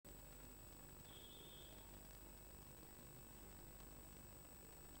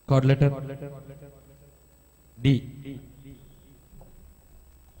Chord letter D.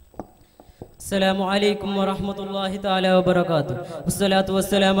 Assalamu alaikum wa rahmatullahi ta'ala wa barakatuh. Wassalatu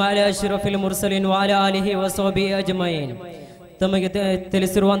wassalamu ala ashrafil mursalin wa ala alihi wa sahbihi ajma'in. ತಮಗೆ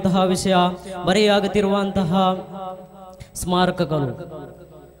ತಿಳಿಸಿರುವಂತಹ ವಿಷಯ ಮರೆಯಾಗುತ್ತಿರುವಂತಹ ಸ್ಮಾರಕಗಳು.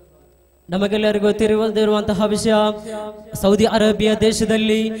 ನಮಗೆಲ್ಲರಿಗೂ ತಿಳಿದಿರುವಂತಹ ವಿಷಯ, Saudi Arabia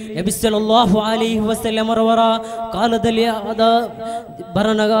ದೇಶದಲ್ಲಿ ನಬಿ ಸಲ್ಲಲ್ಲಾಹು ಅಲೈಹಿ ವಸಲ್ಲಂ ಅವರ ಕಾಲದಲ್ಲಿ ಆದ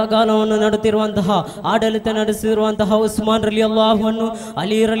ಭರಣಗಾಲವನ್ನು ನಡೆಸಿರುವಂತಹ ಆಡಳಿತ ನಡೆಸಿರುವಂತಹ ಉಸ್ಮಾನ್ ರಲಿಯಲ್ಲಾಹು ಅನ್ಹು,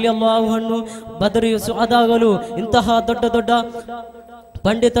 ಅಲಿ ರಲಿಯಲ್ಲಾಹು ಅನ್ಹು, ಬದರಿ ಸುಹದಾಗಳು ಇಂತಹ ದೊಡ್ಡ ದೊಡ್ಡ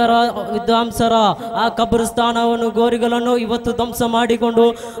ಪಂಡಿತರ ವಿದ್ವಾಂಸರ ಆ ಕಬ್ರಸ್ಥಾನವನ್ನು ಗೋರಿಗಳನ್ನು ಇವತ್ತು ಧ್ವಂಸ ಮಾಡಿಕೊಂಡು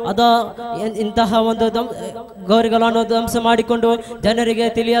ಇಂತಹ ಒಂದು ಗೋರಿಗಳನ್ನು ಧ್ವಂಸ ಮಾಡಿಕೊಂಡು ಜನರಿಗೆ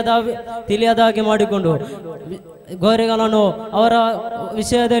ತಿಳಿಯದಾಗಿ ಮಾಡಿಕೊಂಡು ಗೋರಿಗಳನ್ನು ಅವರ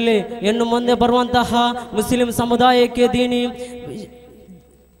ವಿಷಯದಲ್ಲಿ ಇನ್ನು ಮುಂದೆ ಬರುವಂತಹ ಮುಸ್ಲಿಂ ಸಮುದಾಯಕ್ಕೆ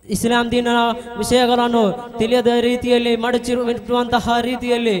ಇಸ್ಲಾಂ ದೀನ ವಿಷಯಗಳನ್ನು ತಿಳಿಯದ ರೀತಿಯಲ್ಲಿ ಮಡಚಿರುವಂತಹ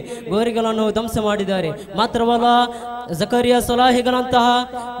ರೀತಿಯಲ್ಲಿ ಗೋರಿಗಳನ್ನು ಧ್ವಂಸ ಮಾಡಿದ್ದಾರೆ. ಮಾತ್ರವಲ್ಲ, ಜಕರಿಯಾ ಸಲಾಹಿಗಳಂತಹ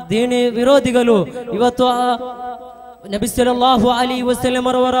ದೀನಿ ವಿರೋಧಿಗಳು ಇವತ್ತು ನಬಿ ಸಲ್ಲಲ್ಲಾಹು ಅಲೈಹಿ ವಸಲ್ಲಂ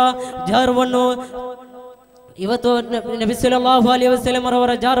ಅವರ ಜಾರವನ್ನು ನಬಿ ಸಲ್ಲಲ್ಲಾಹು ಅಲೈಹಿ ವಸಲ್ಲಂ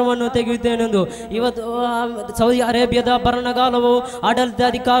ಅವರ ಜಾರವನ್ನು ತೆಗೆಯುತ್ತೇನೆಂದು ಇವತ್ತು ಸೌದಿ ಅರೇಬಿಯಾದ ಭರಣಗಾಲವು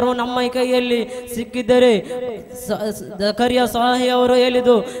ಆಡಳಿತಾಧಿಕಾರವು ನಮ್ಮ ಕೈಯಲ್ಲಿ ಸಿಕ್ಕಿದ್ದರೆ ಜಕರಿಯಾ ಸಲಾಹಿ ಅವರು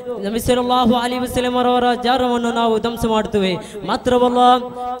ಹೇಳಿದ್ದು ನಬಿ ಸಲ್ಲಲ್ಲಾಹು ಅಲೈಹಿ ವಸಲ್ಲಂ ಅವರ ಜಾರವನ್ನು ನಾವು ಧ್ವಂಸ ಮಾಡುತ್ತೇವೆ. ಮಾತ್ರವಲ್ಲ,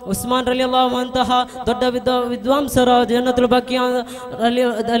 ಉಸ್ಮಾನ್ ರಲಿಯಲ್ಲಾಹು ಅಂತಹ ದೊಡ್ಡ ವಿದ್ವಾಂಸರ ಜನ್ನತುಲ್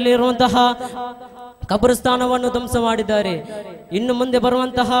ಬಕಿಯಲ್ಲಿರುವಂತಹ ಕಬ್ರಸ್ಥಾನವನ್ನು ಧ್ವಂಸ ಮಾಡಿದ್ದಾರೆ. ಇನ್ನು ಮುಂದೆ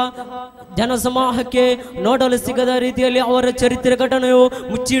ಬರುವಂತಹ ಜನಸಮೂಹಕ್ಕೆ ನೋಡಲು ಸಿಗದ ರೀತಿಯಲ್ಲಿ ಅವರ ಚರಿತ್ರೆ ಘಟನೆಯು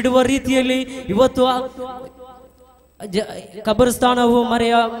ಮುಚ್ಚಿಡುವ ರೀತಿಯಲ್ಲಿ ಇವತ್ತು ಕಬ್ರಸ್ಥಾನವು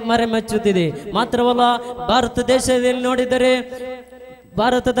ಮರೆಮಚ್ಚುತ್ತಿದೆ. ಮಾತ್ರವಲ್ಲ, ಭಾರತ ದೇಶದಲ್ಲಿ ನೋಡಿದರೆ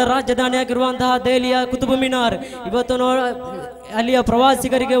ಭಾರತದ ರಾಜಧಾನಿಯಾಗಿರುವಂತಹ ದೆಹಲಿಯ ಕುತುಬ್ ಮಿನಾರ್ ಇವತ್ತು ಅಲ್ಲಿಯ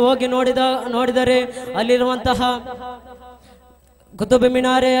ಪ್ರವಾಸಿಗರಿಗೆ ಹೋಗಿ ನೋಡಿದರೆ ಅಲ್ಲಿರುವಂತಹ ಕುತುಬ್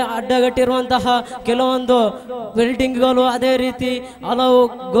ಮಿನಾರೆ ಅಡ್ಡಗಟ್ಟಿರುವಂತಹ ಕೆಲವೊಂದು ಬಿಲ್ಡಿಂಗ್ಗಳು, ಅದೇ ರೀತಿ ಹಲವು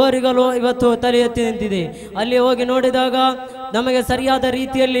ಗೋರಿಗಳು ಇವತ್ತು ತಲೆ ಎತ್ತಿ ನಿಂತಿದೆ. ಅಲ್ಲಿ ಹೋಗಿ ನೋಡಿದಾಗ ನಮಗೆ ಸರಿಯಾದ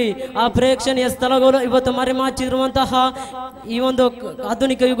ರೀತಿಯಲ್ಲಿ ಆ ಪ್ರೇಕ್ಷಣೀಯ ಸ್ಥಳಗಳು ಇವತ್ತು ಮರೆಮಾಚಿರುವಂತಹ ಈ ಒಂದು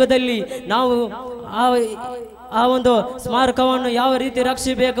ಆಧುನಿಕ ಯುಗದಲ್ಲಿ ನಾವು ಆ ಒಂದು ಸ್ಮಾರಕವನ್ನು ಯಾವ ರೀತಿ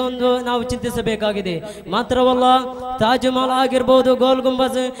ರಕ್ಷಿಸಬೇಕು ಎಂದು ನಾವು ಚಿಂತಿಸಬೇಕಾಗಿದೆ. ಮಾತ್ರವಲ್ಲ, ತಾಜ್ ಮಹಲ್ ಆಗಿರ್ಬೋದು, ಗೋಲ್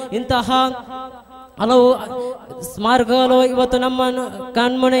ಗುಂಬಜ್, ಇಂತಹ ಹಲವು ಸ್ಮಾರಕಗಳು ಇವತ್ತು ನಮ್ಮ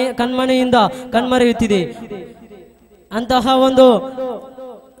ಕಣ್ಮನೆಯಿಂದ ಕಣ್ಮರೆಯುತ್ತಿದೆ. ಅಂತಹ ಒಂದು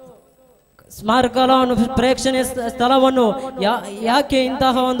ಸ್ಮಾರಕಗಳನ್ನು ಪ್ರೇಕ್ಷಣೀಯ ಸ್ಥಳವನ್ನು ಯಾಕೆ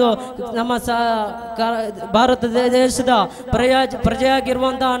ಇಂತಹ ಒಂದು ನಮ್ಮ ಭಾರತ ದೇಶದ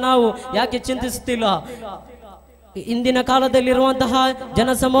ಪ್ರಜೆಯಾಗಿರುವಂತಹ ನಾವು ಯಾಕೆ ಚಿಂತಿಸುತ್ತಿಲ್ಲ? ಇಂದಿನ ಕಾಲದಲ್ಲಿರುವಂತಹ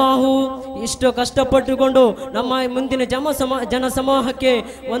ಜನಸಮೂಹವು ಇಷ್ಟು ಕಷ್ಟಪಟ್ಟುಕೊಂಡು ನಮ್ಮ ಮುಂದಿನ ಜನಸಮೂಹಕ್ಕೆ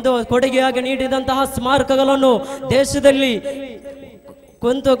ಒಂದು ಕೊಡುಗೆಯಾಗಿ ನೀಡಿದಂತಹ ಸ್ಮಾರಕಗಳನ್ನು ದೇಶದಲ್ಲಿ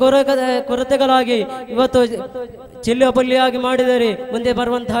ಕೊರತೆಗಳಾಗಿ ಇವತ್ತು ಚಿಲ್ಲಪಲ್ಲಿಯಾಗಿ ಮಾಡಿದರೆ ಮುಂದೆ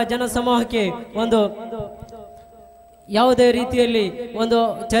ಬರುವಂತಹ ಜನಸಮೂಹಕ್ಕೆ ಒಂದು ಯಾವುದೇ ರೀತಿಯಲ್ಲಿ ಒಂದು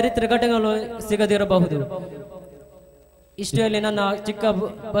ಚರಿತ್ರೆ ಘಟನೆಗಳು ಸಿಗದಿರಬಹುದು. ಇಷ್ಟರಲ್ಲಿ ನನ್ನ ಚಿಕ್ಕ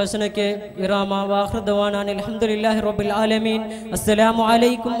ಭಾಷಣಕ್ಕೆ ವಿರಾಮ. ವಾಖಿರ್ ದವಾನಾ ಅಲ್ಹಮ್ದುಲಿಲ್ಲಾಹಿ ರಬ್ಬಿಲ್ ಆಲಮೀನ್. ಅಸ್ಸಲಾಮು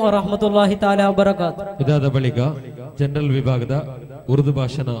ಅಲೈಕುಂ ವ ರಹಮತುಲ್ಲಾಹಿ ತಆಲಾ ವ ಬರಕಾತುಹು. ಇದಾದ ಬಳಿಕ ಜನರಲ್ ವಿಭಾಗದ ಉರ್ದು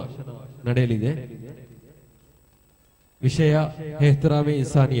ಭಾಷಣ ನಡೆಯಲಿದೆ. ವಿಷಯ ಎಹ್ತಿರಾಮೆ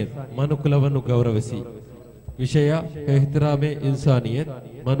ಇನ್ಸಾನಿಯತ್, ಮನುಕುಲವನ್ನು ಗೌರವಿಸಿ. ವಿಷಯ ಎಹ್ತಿರಾಮೆ ಇನ್ಸಾನಿಯತ್,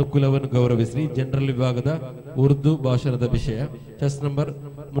 ಮನುಕುಲವನ್ನು ಗೌರವಿಸಿ. ಜನರಲ್ ವಿಭಾಗದ ಉರ್ದು ಭಾಷಣದ ವಿಷಯ. ಚೆಸ್ ನಂಬರ್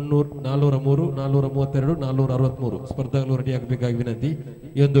 403, 432, 463 ಸ್ಪರ್ಧಾಗಳು ರೆಡಿಯಾಗಬೇಕಾಗಿ ವಿನಂತಿ.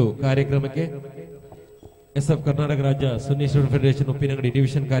 ಈ ಒಂದು ಕಾರ್ಯಕ್ರಮಕ್ಕೆ SF ಕರ್ನಾಟಕ ರಾಜ್ಯ ಸುನ್ನಿ ಸ್ಟೂಡೆಂಟ್ ಫೆಡರೇಷನ್ ಉಪ್ಪಿನಂಗಡಿ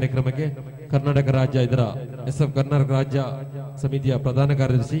ಡಿವಿಷನ್ ಕಾರ್ಯಕ್ರಮಕ್ಕೆ ಕರ್ನಾಟಕ ರಾಜ್ಯ ಇದರ SF ಕರ್ನಾಟಕ ರಾಜ್ಯ ಸಮಿತಿಯ ಪ್ರಧಾನ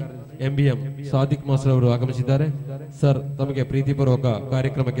ಕಾರ್ಯದರ್ಶಿ MBM ಸಾದಿಕ್ ಮಾಸ್ಟರ್ ಅವರು ಆಗಮಿಸಿದ್ದಾರೆ. ಸರ್, ತಮಗೆ ಪ್ರೀತಿಪೂರ್ವಕ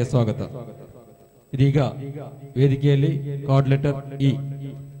ಕಾರ್ಯಕ್ರಮಕ್ಕೆ ಸ್ವಾಗತ. ಇದೀಗ ವೇದಿಕೆಯಲ್ಲಿ ಕಾರ್ಡ್ ಲೆಟರ್ E.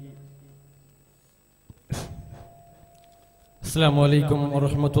 ಅಸ್ಸಲಾಮು ಅಲೈಕುಂ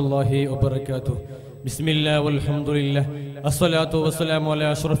ವರಹಮತುಲ್ಲಾಹಿ ವಬರಕಾತುಹು. ಬಿಸ್ಮಿಲ್ಲಾಹ್ ವಲ್ಹಮ್ದುಲಿಲ್ಲಾಹ್ ಅಸ್ಸಲಾತು ವಸ್ಸಲಾಮು ಅಲಾ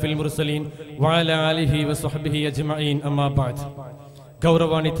ಅಶ್ರಫಿಲ್ ಮುರ್ಸಲೀನ್ ವ ಅಲಾ ಆಲಿಹಿ ವ ಸಹ್ಬಿಹಿ ಅಜ್ಮഈನ್. ಅಮ್ಮಾ ಬಾದ್.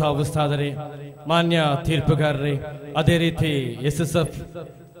 ಗೌರವಾನ್ವಿತ ಉಸ್ತಾದರೇ, ಮಾನ್ಯ ತೀರ್ಪುಗಾರರೇ, ಅದೇ ರೀತಿ SSF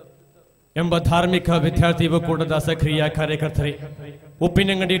ಎಂಬ ಧಾರ್ಮಿಕ ವಿದ್ಯಾರ್ಥಿ ಒಕ್ಕೂಟದ ಸಕ್ರಿಯ ಕಾರ್ಯಕರ್ತರೇ,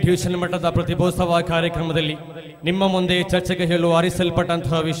 ಉಪ್ಪಿನಂಗಡಿ ಡಿವಿಷನ್ ಮಟ್ಟದ ಪ್ರತಿಭೋತ್ಸವ ಕಾರ್ಯಕ್ರಮದಲ್ಲಿ ನಿಮ್ಮ ಮುಂದೆ ಚರ್ಚೆಗೆ ಹೇಳಲು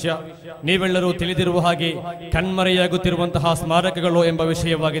ಆರಿಸಲ್ಪಟ್ಟಂತಹ ವಿಷಯ ನೀವೆಲ್ಲರೂ ತಿಳಿದಿರುವ ಹಾಗೆ ಕಣ್ಮರೆಯಾಗುತ್ತಿರುವಂತಹ ಸ್ಮಾರಕಗಳು ಎಂಬ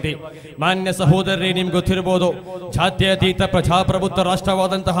ವಿಷಯವಾಗಿದೆ. ಮಾನ್ಯ ಸಹೋದರರೇ, ನಿಮ್ಗೆ ಗೊತ್ತಿರಬಹುದು, ಜಾತ್ಯತೀತ ಪ್ರಜಾಪ್ರಭುತ್ವ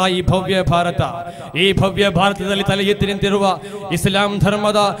ರಾಷ್ಟ್ರವಾದಂತಹ ಈ ಭವ್ಯ ಭಾರತದಲ್ಲಿ ತಲೆ ಎತ್ತಿ ನಿಂತಿರುವ ಇಸ್ಲಾಂ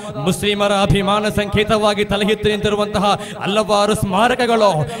ಧರ್ಮದ ಮುಸ್ಲಿಮರ ಅಭಿಮಾನ ಸಂಕೇತವಾಗಿ ತಲೆ ಎತ್ತಿ ನಿಂತಿರುವಂತಹ ಹಲವಾರು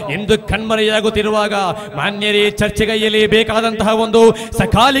ಸ್ಮಾರಕಗಳು ಇಂದು ಕಣ್ಮರೆಯಾಗುತ್ತಿರುವಾಗ ಮಾನ್ಯರೇ, ಚರ್ಚೆಗೈಯಲ್ಲಿ ಬೇಕಾದಂತಹ ಒಂದು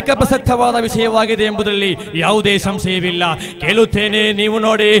ಸಕಾಲಿಕ ಪ್ರಸಕ್ತವಾದ ವಿಷಯವಾಗಿದೆ ಎಂಬುದರಲ್ಲಿ ಯಾವುದೇ ಸಂಶಯವಿಲ್ಲ. ಕೇಳುತ್ತೇನೆ, ನೀವು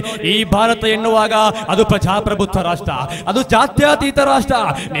ನೋಡಿ, ಈ ಭಾರತ ಎನ್ನುವಾಗ ಅದು ಪ್ರಜಾಪ್ರಭುತ್ವ ರಾಷ್ಟ್ರ, ಅದು ಜಾತ್ಯತೀತ ರಾಷ್ಟ್ರ.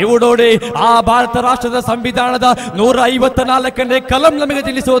 ನೀವು ನೋಡಿ, ಆ ಭಾರತ ರಾಷ್ಟ್ರದ ಸಂವಿಧಾನದ 154ನೇ ಕಲಂ ನಮಗೆ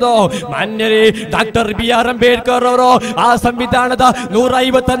ತಿಳಿಸುವುದು. ಮಾನ್ಯರೇ, ಡಾಕ್ಟರ್ BR ಅಂಬೇಡ್ಕರ್ ಅವರು ಆ ಸಂವಿಧಾನದ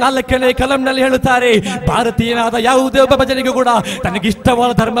 154ನೇ ಕಲಂನಲ್ಲಿ ಹೇಳುತ್ತಾರೆ, ಭಾರತೀಯನಾದ ಯಾವುದೇ ಒಬ್ಬ ಜನರಿಗೂ ಕೂಡ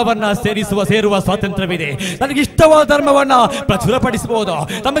ತನಗಿಷ್ಟವಾದ ಧರ್ಮವನ್ನ ಸೇರುವ ಸ್ವಾತಂತ್ರ್ಯವಿದೆ. ತನಗಿಷ್ಟವಾದ ಧರ್ಮವನ್ನ ಪ್ರಚುರಪಡಿಸಬಹುದು,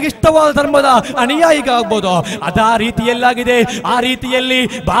 ತಮಗಿಷ್ಟವಾದ ಧರ್ಮದ ಅನುಯಾಯಿಗಾಗಬಹುದು. ಅದಾ ರೀತಿಯಲ್ಲಾಗಿದೆ. ಆ ರೀತಿಯಲ್ಲಿ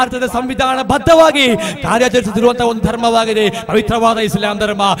ಭಾರತದ ಸಂವಿಧಾನ ಬದ್ಧವಾಗಿ ಕಾರ್ಯಾಚರಿಸುತ್ತಿರುವಂತಹ ಒಂದು ಧರ್ಮವಾಗಿದೆ ಪವಿತ್ರವಾದ ಇಸ್ಲಾಂ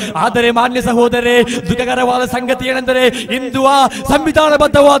ಧರ್ಮ. ಆದರೆ ಮಾನ್ಯ ಸಹೋದರರೇ, ದುಃಖಕರವಾದ ಸಂಗತಿ ಏನೆಂದರೆ, ಇಂದು ಆ ಸಂವಿಧಾನ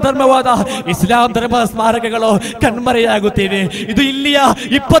ಬದ್ಧವಾದ ಧರ್ಮವಾದ ಇಸ್ಲಾಂ ಧರ್ಮದ ಸ್ಮಾರಕಗಳು ಕಣ್ಮರೆಯಾಗುತ್ತಿವೆ. ಇದು ಇಲ್ಲಿಯ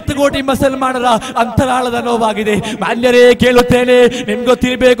 20 ಕೋಟಿ ಮುಸಲ್ಮಾನರ ಅಂತರಾಳದ ನೋವಾಗಿದೆ. ಮಾನ್ಯರೇ, ಕೇಳುತ್ತೇನೆ, ನಿಮ್ಗೆ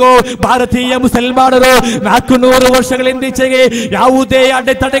ಗೊತ್ತಿರಬೇಕು, ಭಾರತೀಯ ಮುಸಲ್ಮಾನರು 400 ವರ್ಷಗಳಿಂದೀಚೆಗೆ ಯಾವುದೇ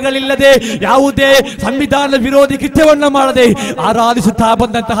ಅಡೆತಡೆಗಳಿಲ್ಲದೆ, ಯಾವುದೇ ಸಂವಿಧಾನ ವಿರೋಧಿ ಕೃತ್ಯವನ್ನ ಮಾಡದೆ ಆರಾಧಿಸುತ್ತಾ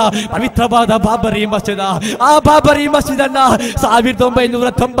ಬಂದಂತಹ ಪವಿತ್ರವಾದ ಬಾಬರಿ ಮಸ್ಜಿದ್, ಆ ಬಾಬರಿ ಮಸ್ಜಿದ್ ಅನ್ನ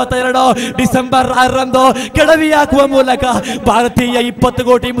 1992 ಡಿಸೆಂಬರ್ 6ರಂದು ಕೆಡವಿ ಹಾಕುವ ಮೂಲಕ ಭಾರತೀಯ 20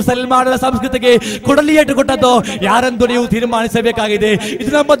 ಕೋಟಿ ಮುಸಲ್ಮಾನರ ಸಂಸ್ಕೃತಿಗೆ ಕೊಡಲಿಯೇಟು ಕೊಟ್ಟದ್ದು ಯಾರೆಂದು ನೀವು ತೀರ್ಮಾನಿಸಬೇಕಾಗಿದೆ. ಇದು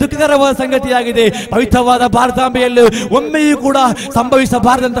ನಮ್ಮ ದುಃಖಕರವಾದ ಸಂಗತಿಯಾಗಿದೆ. ಪವಿತ್ರವಾದ ಭಾರತಾಂಬೆಯಲ್ಲೂ ಒಮ್ಮೆಯೂ ಕೂಡ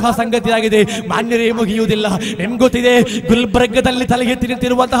ಸಂಭವಿಸಬಾರದಂತಹ ಸಂಗತಿಯಾಗಿದೆ. ಮಾನ್ಯರೇ, ಮುಗಿಯುವುದಿಲ್ಲ. ನಿಮ್ಗೆ ಗೊತ್ತಿದೆ, ಗುಲ್ಬರ್ಗದಲ್ಲಿ ತಲೆ ಎತ್ತಿ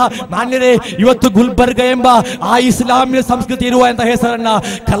ನಿಂತಿರುವಂತಹ ಮಾನ್ಯರೇ, ಇವತ್ತು ಗುಲ್ಬರ್ಗ ಎಂಬ ಆ ಇಸ್ಲಾಮಿನ ಸಂಸ್ಕೃತಿ ಇರುವಂತಹ ಹೆಸರನ್ನ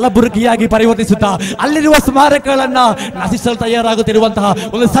ಕಲಬುರಗಿಯಾಗಿ ಪರಿವರ್ತಿಸುತ್ತಾ ಅಲ್ಲಿರುವ ಸ್ಮಾರಕಗಳನ್ನ ನಶಿಸಲು ತಯಾರಾಗುತ್ತಿರುವಂತಹ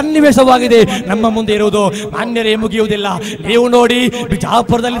ಒಂದು ಸನ್ನಿವೇಶವಾಗಿದೆ ನಮ್ಮ ಮುಂದೆ ಇರುವುದು. ಮಾನ್ಯರೇ, ಮುಗಿಯುವುದಿಲ್ಲ. ನೀವು ನೋಡಿ,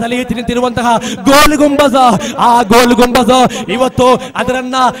 ಬಿಜಾಪುರದಲ್ಲಿ ತಲೆ ಎತ್ತಿ ನಿಂತಿರುವಂತಹ ಗೋಲ್ ಗುಂಬಜ, ಆ ಗೋಲ್ ಗುಂಬಜ ಇವತ್ತು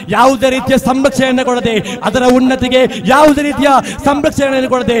ಅದರನ್ನ ಯಾವುದೇ ರೀತಿಯ ಸಂರಕ್ಷಣೆಯನ್ನು ಕೊಡದೆ, ಅದರ ಉನ್ನತಿಗೆ ಯಾವುದೇ ರೀತಿಯ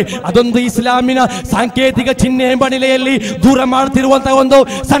ಸಂರಕ್ಷಣೆಯನ್ನು ಕೊಡದೆ, ಅದೊಂದು ಇಸ್ಲಾಮಿನ ಸಾಂಕೇತಿಕ ಚಿಹ್ನೆ ಎಂಬ ನೆಲೆಯಲ್ಲಿ ದೂರ ಮಾಡುತ್ತಿರುವಂತಹ ಒಂದು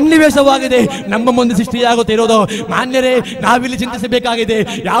ಸನ್ನಿವೇಶವಾಗಿದೆ ನಮ್ಮ ಮುಂದೆ ಸೃಷ್ಟಿಯಾಗುತ್ತಿರುವುದು. ಮಾನ್ಯರೇ, ನಾವಿಲ್ಲಿ ಚಿಂತಿಸಬೇಕಾಗಿದೆ.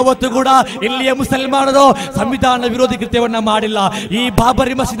 ಯಾವತ್ತೂ ಕೂಡ ಇಲ್ಲಿಯ ಮುಸಲ್ಮಾನರು ಸಂವಿಧಾನ ವಿರೋಧಿ ಕೃತ್ಯವನ್ನ ಮಾಡಿಲ್ಲ. ಈ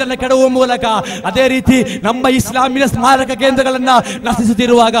ಬಾಬರಿ ಮಸೀದ್ ಅನ್ನು ಕೆಡವುವ ಮೂಲಕ ಅದೇ ರೀತಿ ನಮ್ಮ ಇಸ್ಲಾಮಿನ ಸ್ಮಾರಕ ಕೇಂದ್ರಗಳನ್ನ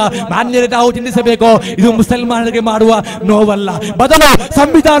ನಶಿಸುತ್ತಿರುವಾಗ ಮಾನ್ಯರೇ, ನಾವು ಚಿಂತಿಸಬೇಕು, ಇದು ಮುಸಲ್ಮಾನರಿಗೆ ಮಾಡುವ ನೋವಲ್ಲ, ಬದಲು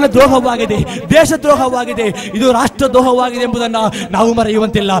ಸಂವಿಧಾನ ದ್ರೋಹವಾಗಿದೆ, ದೇಶ ದ್ರೋಹವಾಗಿದೆ, ಇದು ರಾಷ್ಟ್ರ ದ್ರೋಹವಾಗಿದೆ ಎಂಬುದನ್ನ ನಾವು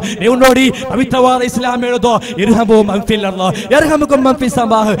ಮರೆಯುವಂತಿಲ್ಲ. ನೀವು ನೋಡಿ, ಪವಿತ್ರವಾದ ಇಸ್ಲಾಂ ಹೇಳೋದು ಇರ್ಹಮು ಮನ್ ಫಿಲ್ ಅರ್ದ್ ಯರ್ಹಮುಕುಂ ಮನ್ ಫಿಸ್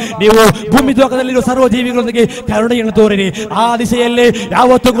ಸಮಾಹ್, ನೀವು ಭೂಮಿ ಲೋಕದಲ್ಲಿರುವ ಸರ್ವ ಜೀವಿಗಳೊಂದಿಗೆ ಕರುಣೆಯನ್ನು ತೋರಿರಿ. ಆ ದಿಶೆಯಲ್ಲಿ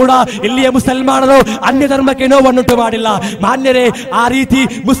ಯಾವತ್ತೂ ಕೂಡ ಇಲ್ಲಿಯ ಮುಸಲ್ಮಾನರು ಅನ್ಯ ಧರ್ಮಕ್ಕೆ ನೋವನ್ನುಂಟು ಮಾಡಿಲ್ಲ. ಮಾನ್ಯರೇ, ಆ ರೀತಿ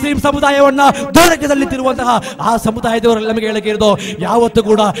ಮುಸ್ಲಿಂ ಸಮುದಾಯವನ್ನ ದೂರಕ್ಕೆ ತಳ್ಳುತ್ತಿರುವಂತಹ ಆ ಸಮುದಾಯದವರೆಲ್ಲ ನಮಗೆ ಹೇಳಿರೋದು, ಯಾವತ್ತೂ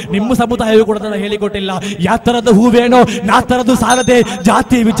ಕೂಡ ನಿಮ್ಮ ಸಮುದಾಯವು ಕೂಡ ಅದನ್ನು ಹೇಳಿಕೊಟ್ಟಿಲ್ಲ. ಯಾ ತರದ ಹೂವೇನೋ ನಾ ತರದ್ದು ಸಾಲದೆ,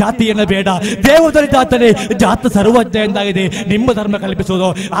 ಜಾತಿ ವಿಜಾತಿಯನ್ನು ಬೇಡ, ದೇವದಲಿತಾತನೇ ಜಾತ ಸರ್ವಜ್ಞ ಎಂದಾಗಿದೆ ನಿಮ್ಮ ಧರ್ಮ ಕಲ್ಪಿಸುವುದು.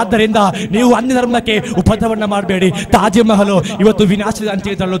 ಆದ್ದರಿಂದ ನೀವು ಅನ್ಯ ಧರ್ಮಕ್ಕೆ ಉಪದ್ರವನ್ನ ಮಾಡಬೇಡಿ. ತಾಜ್ ಮಹಲ್ ಇವತ್ತು ವಿನಾಶದ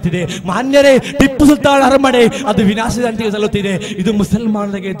ಅಂಚಿಗೆ ತಳ್ಳುತ್ತಿದೆ. ಮಾನ್ಯರೇ, ಟಿಪ್ಪು ಸುಲ್ತಾನ್ ಅರಮನೆ ಅದು ವಿನಾಶದ ಅಂಚಿಗೆ ತಳ್ಳುತ್ತಿದೆ. ಇದು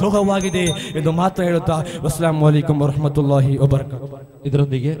ಮುಸಲ್ಮಾನರಿಗೆ ದ್ರೋಹವಾಗಿದೆ ಎಂದು ಮಾತ್ರ ಹೇಳುತ್ತಾ, ಅಸ್ಸಲಾಮು ಅಲೈಕುಂ ವರಹಮತುಲ್ಲಾಹಿ ವಬರಕಾತುಹು.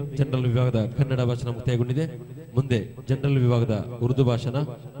 ಇದರೊಂದಿಗೆ ಜನರಲ್ ವಿಭಾಗದ ಕನ್ನಡ ಭಾಷಣ ಮುಕ್ತಾಯಗೊಂಡಿದೆ. ಮುಂದೆ ಜನರಲ್ ವಿಭಾಗದ ಉರ್ದು ಭಾಷಣ,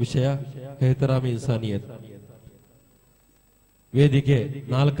 ವಿಷಯ ಎಹ್ತರಾಮ್-ಇ-ಇನ್ಸಾನಿಯತ್. ವೇದಿಕೆ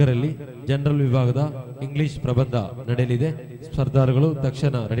 4ರಲ್ಲಿ ಜನರಲ್ ವಿಭಾಗದ ಇಂಗ್ಲಿಷ್ ಪ್ರಬಂಧ ನಡೆಯಲಿದೆ. ಸ್ಪರ್ಧಾಳುಗಳು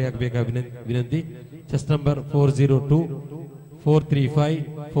ತಕ್ಷಣ ರೆಡಿಯಾಗಬೇಕಾದ ವಿನಂತಿ. Chess number 402 435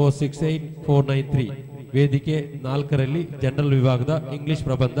 468 493. ವೇದಿಕೆ 4ರಲ್ಲಿ ಜನರಲ್ ವಿಭಾಗದ ಇಂಗ್ಲಿಷ್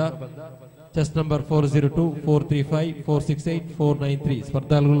ಪ್ರಬಂಧ, ಚೆಸ್ ನಂಬರ್ 402 435 468 493.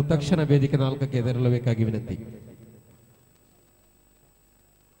 ಸ್ಪರ್ಧಾಳುಗಳು ತಕ್ಷಣ ವೇದಿಕೆ 4ಕ್ಕೆ ತೆರಳಬೇಕಾಗಿ ವಿನಂತಿ.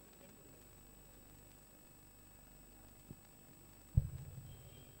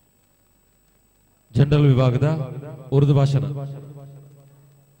 ಜನರಲ್ ವಿಭಾಗದ ಉರ್ದು ಭಾಷಣ.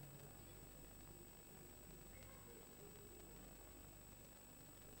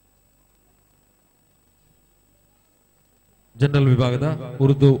 ಜನರಲ್ ವಿಭಾಗದ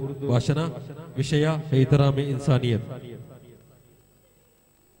ಉರ್ದು ಭಾಷಣ, ವಿಷಯ ಎಹ್ತರಾಮ್-ಇ-ಇನ್ಸಾನಿಯತ್.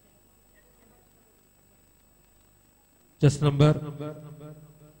 Chess number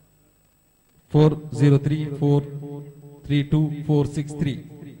 403 432 463.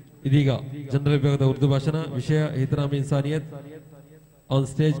 ಇದೀಗ ಜನರಲ್ ವಿಭಾಗದ ಉರ್ದು ಭಾಷಣ, ವಿಷಯ ಎಹ್ತರಾಮ್-ಇ-ಇನ್ಸಾನಿಯತ್. On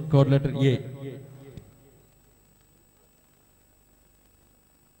stage code letter A.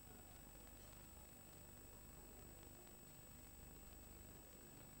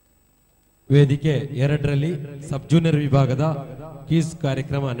 ವೇದಿಕೆ 2ರಲ್ಲಿ ಸಬ್ ಜೂನಿಯರ್ ವಿಭಾಗದ ಕ್ವಿಜ್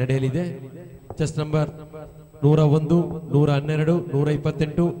ಕಾರ್ಯಕ್ರಮ ನಡೆಯಲಿದೆ. ಚೆಸ್ ನಂಬರ್ 101, 112,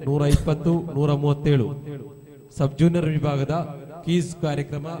 128, 120, 137 ಸಬ್ ಜೂನಿಯರ್ ವಿಭಾಗದ ಕ್ವಿಜ್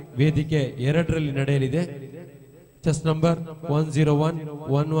ಕಾರ್ಯಕ್ರಮ ವೇದಿಕೆ 2ರಲ್ಲಿ ನಡೆಯಲಿದೆ. ಚೆಸ್ ನಂಬರ್ 101,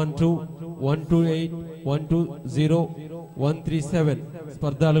 112, 128, 120, 137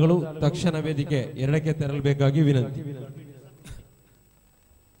 ಸ್ಪರ್ಧಾಳುಗಳು ತಕ್ಷಣ ವೇದಿಕೆ 2ಕ್ಕೆ ತೆರಳಬೇಕಾಗಿ ವಿನಂತಿ.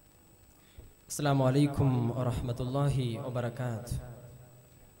 अस्सलामु अलैकुम व रहमतुल्लाहि व बरकातुहू.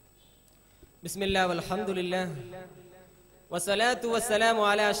 बिस्मिल्लाह वल्हम्दुलिल्लाह वस्सलातु वस्सलामु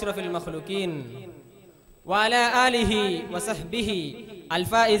अला अशरफिल मखलूकीन व अला आलिहि व सहबिहि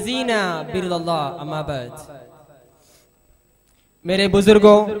अल-फाइज़ीना बिरदल्लाह, अम्मा बाद. मेरे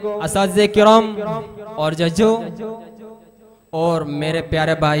बुजुर्गों, असातिज़े किराम और जजों और मेरे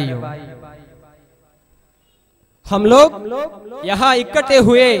प्यारे भाइयों, हम लोग यहाँ इकट्ठे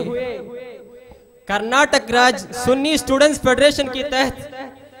हुए कर्नाटक राज्य सुन्नी स्टूडेंट्स फेडरेशन के तहत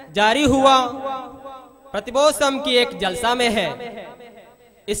जारी हुआ प्रतिभोत्सव की एक जलसा में है.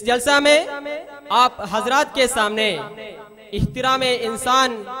 इस जलसा में आप हजरात के सामने इहतिराम इंसान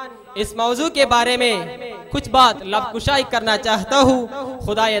इस मौजू के बारे में कुछ बात लफ्ज़कुशाई करना चाहता हूँ.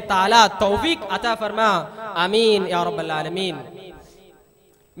 खुदाए ताला तौफीक अता फरमा, आमीन या रब्बल आलमीन.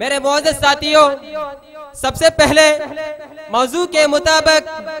 मेरे मोअज़्ज़ज़ साथियों, सबसे पहले मौजू के मुताबिक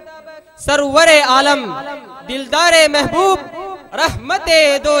सरवरे आलम, दिलदारे महबूब, रहमते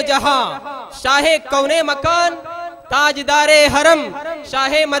दो जहां, शाहे कौने मकान, ताजदारे हरम,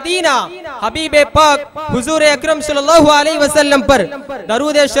 शाहे मदीना, हबीबे पाक हुजूर अकरम सल्लल्लाहु अलैहि वसल्लम पर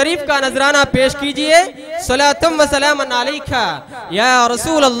दरूद शरीफ का नजराना पेश कीजिए. सलातम व सलामन अलैका या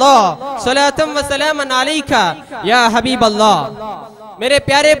रसूल अल्लाह, सलातम व सलामन अलैका या हबीब अल्लाह. मेरे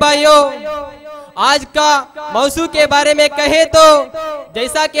प्यारे भाइयों, आज का मौजू के बारे में कहें तो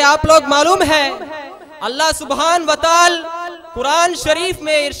जैसा कि आप लोग मालूम है, अल्लाह सुब्हान व तआला कुरान शरीफ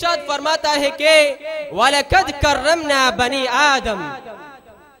में इरशाद फरमाता है कि वलकद करमना बनी आदम,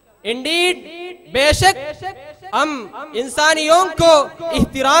 इंडीड बेशक हम इंसानियों को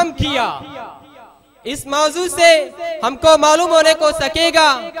इहतिराम किया. इस मौजू से हमको मालूम होने को सकेगा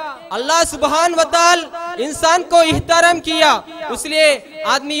अल्लाह सुब्हान व तआला इंसान को इहतराम किया, इसलिए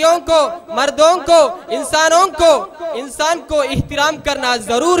आदमियों को, मर्दों को, इंसान को इहतराम करना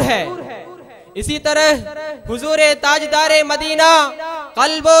जरूर है. इसी तरह हुजूरे ताजदारे मदीना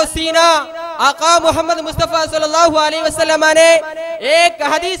कल्बो सीना आका मोहम्मद मुस्तफ़ा सल्लल्लाहु अलैहि वसल्लम ने एक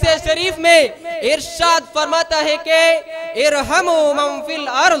हदीस शरीफ में इरशाद फरमाता है कि इरहमु मन फिल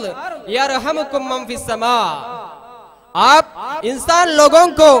अर्द यरहमुकुम मन फिस समा. आप इंसान लोगों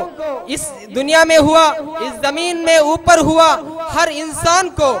को इस दुनिया में हुआ, इस जमीन में ऊपर हुआ हर इंसान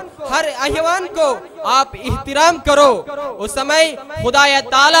को, हर अहवान को आप इहतिराम करो, उस समय खुदाया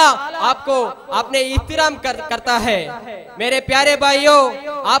ताला आपको अपने इहतिराम करता है. मेरे प्यारे भाइयों,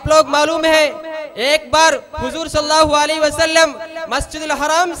 आप लोग मालूम है एक बार हुजूर सल्लल्लाहु अलैहि वसल्लम मस्जिदुल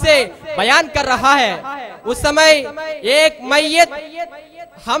हराम से बयान कर रहा है. उस समय एक मैयत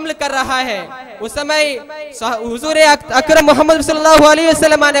हमल कर रहा है. उस समय हुजूर अकरम मोहम्मद सल्लल्लाहु अलैहि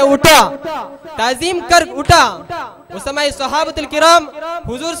वसल्लम ने उठा, ताज़ीम कर उठा. उस समय सहाबतुल किराम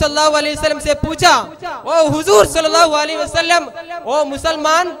हुजूर सल्लल्लाहु अलैहि वसल्लम से पूछा, ओ हुजूर सल्लल्लाहु अलैहि वसल्लम, ओ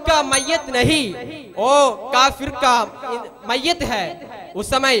मुसलमान का मैयत नहीं, ओ काफिर का मैयत है. उस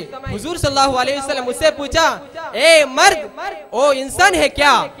समय हुजूर सल्लल्लाहु अलैहि वसल्लम उससे पूछा, ए मर्द, ओ इंसान है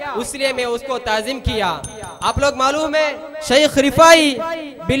क्या? इसलिए मैं उसको ताज़ीम किया. आप लोग मालूम है शेख रिफाई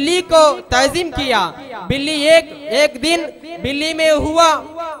बिल्ली को ताज़ीम किया. बिल्ली एक दिन बिल्ली में हुआ.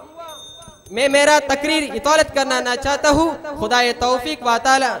 मैं मेरा तकरीर इतालत करना ना चाहता हूँ. खुदाए तौफीक व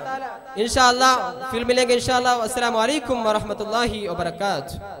ताला इंशाअल्लाह फिर मिलेंगे इंशाअल्लाह. अस्सलामु अलैकुम व रहमतुल्लाहि व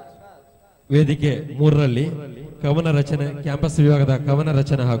बरकातुहू. ವೇದಿಕೆ 3ರಲ್ಲಿ ಕವನ ರಚನೆ, ಕ್ಯಾಂಪಸ್ ವಿಭಾಗದ ಕವನ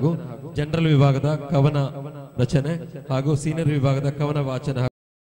ರಚನೆ ಹಾಗೂ ಜನರಲ್ ವಿಭಾಗದ ಕವನ ರಚನೆ ಹಾಗೂ ಸೀನಿಯರ್ ವಿಭಾಗದ ಕವನ ವಾಚನ